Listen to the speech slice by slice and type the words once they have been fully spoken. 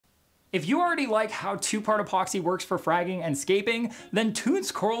If you already like how two-part epoxy works for fragging and scaping, then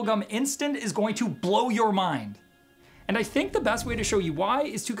Tunze Coral Gum Instant is going to blow your mind. And I think the best way to show you why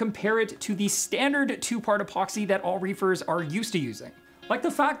is to compare it to the standard two-part epoxy that all reefers are used to using. Like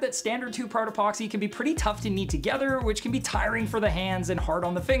the fact that standard two-part epoxy can be pretty tough to knead together, which can be tiring for the hands and hard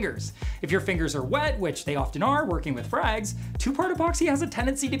on the fingers. If your fingers are wet, which they often are working with frags, two-part epoxy has a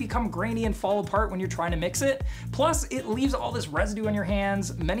tendency to become grainy and fall apart when you're trying to mix it. Plus, it leaves all this residue in your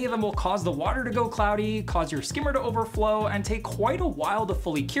hands. Many of them will cause the water to go cloudy, cause your skimmer to overflow, and take quite a while to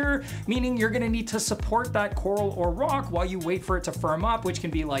fully cure, meaning you're gonna need to support that coral or rock while you wait for it to firm up, which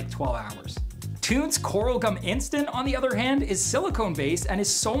can be like 12 hours. Tunze Coral Gum Instant, on the other hand, is silicone-based and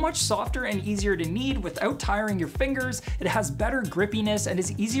is so much softer and easier to knead without tiring your fingers. It has better grippiness and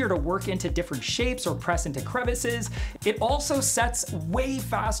is easier to work into different shapes or press into crevices. It also sets way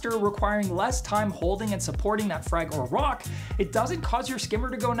faster, requiring less time holding and supporting that frag or rock. It doesn't cause your skimmer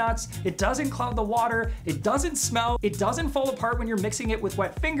to go nuts. It doesn't cloud the water. It doesn't smell. It doesn't fall apart when you're mixing it with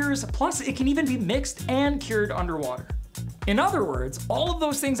wet fingers. Plus, it can even be mixed and cured underwater. In other words, all of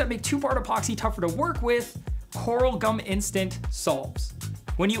those things that make two-part epoxy tougher to work with, Coral Gum Instant solves.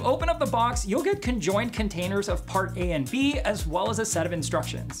 When you open up the box, you'll get conjoined containers of part A and B, as well as a set of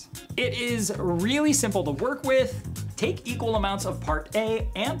instructions. It is really simple to work with. Take equal amounts of part A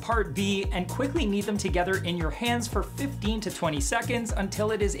and part B and quickly knead them together in your hands for 15 to 20 seconds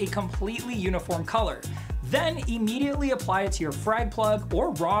until it is a completely uniform color. Then immediately apply it to your frag plug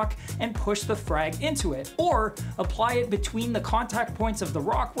or rock and push the frag into it, or apply it between the contact points of the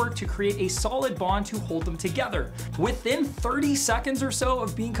rock work to create a solid bond to hold them together. Within 30 seconds or so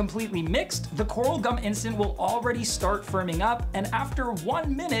of being completely mixed, the Coral Gum Instant will already start firming up, and after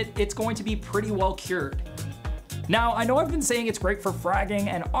 1 minute, it's going to be pretty well cured. Now, I know I've been saying it's great for fragging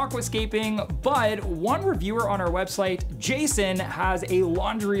and aquascaping, but one reviewer on our website, Jason, has a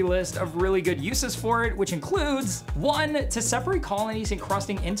laundry list of really good uses for it, which includes 1, to separate colonies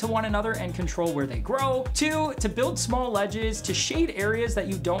encrusting into one another and control where they grow, 2, to build small ledges to shade areas that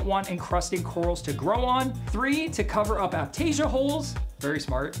you don't want encrusting corals to grow on, 3, to cover up aptasia holes, very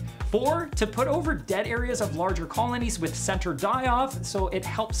smart. 4, to put over dead areas of larger colonies with center die-off, so it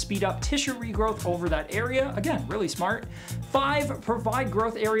helps speed up tissue regrowth over that area. Again, really smart. 5, provide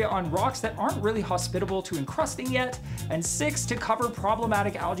growth area on rocks that aren't really hospitable to encrusting yet. And 6, to cover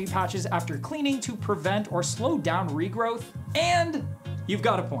problematic algae patches after cleaning to prevent or slow down regrowth. And you've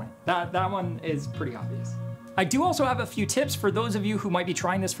got a point. That one is pretty obvious. I do also have a few tips for those of you who might be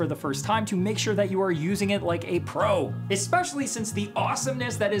trying this for the first time to make sure that you are using it like a pro, especially since the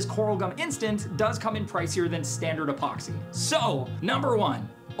awesomeness that is Coral Gum Instant does come in pricier than standard epoxy. So, number 1,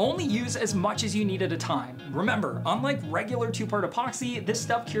 only use as much as you need at a time. Remember, unlike regular two-part epoxy, this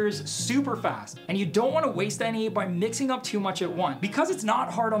stuff cures super fast, and you don't want to waste any by mixing up too much at once. Because it's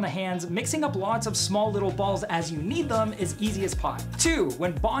not hard on the hands, mixing up lots of small little balls as you need them is easy as pie. 2,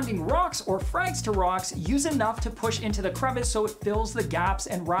 when bonding rocks or frags to rocks, use enough to push into the crevice so it fills the gaps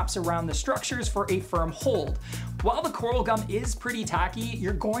and wraps around the structures for a firm hold. While the coral gum is pretty tacky,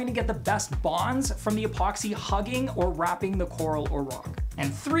 you're going to get the best bonds from the epoxy hugging or wrapping the coral or rock.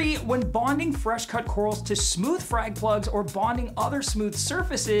 And 3, when bonding fresh cut corals to smooth frag plugs or bonding other smooth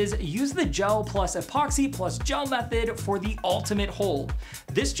surfaces, use the gel plus epoxy plus gel method for the ultimate hold.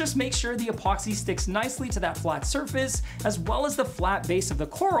 This just makes sure the epoxy sticks nicely to that flat surface as well as the flat base of the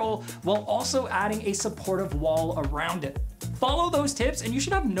coral, while also adding a supportive wall around it. Follow those tips and you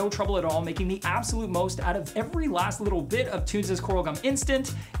should have no trouble at all making the absolute most out of every last little bit of Tunze's Coral Gum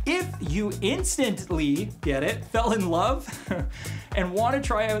Instant. If you instantly, get it, fell in love and want to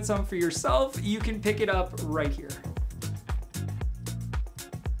try out some for yourself, you can pick it up right here.